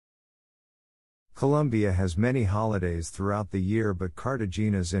Colombia has many holidays throughout the year, but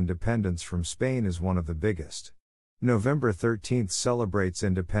Cartagena's independence from Spain is one of the biggest. November 13th celebrates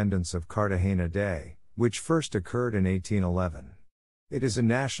Independence of Cartagena Day, which first occurred in 1811. It is a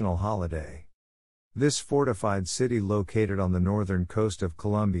national holiday. This fortified city located on the northern coast of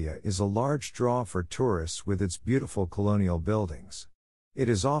Colombia is a large draw for tourists with its beautiful colonial buildings. It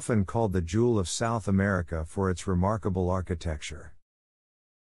is often called the Jewel of South America for its remarkable architecture.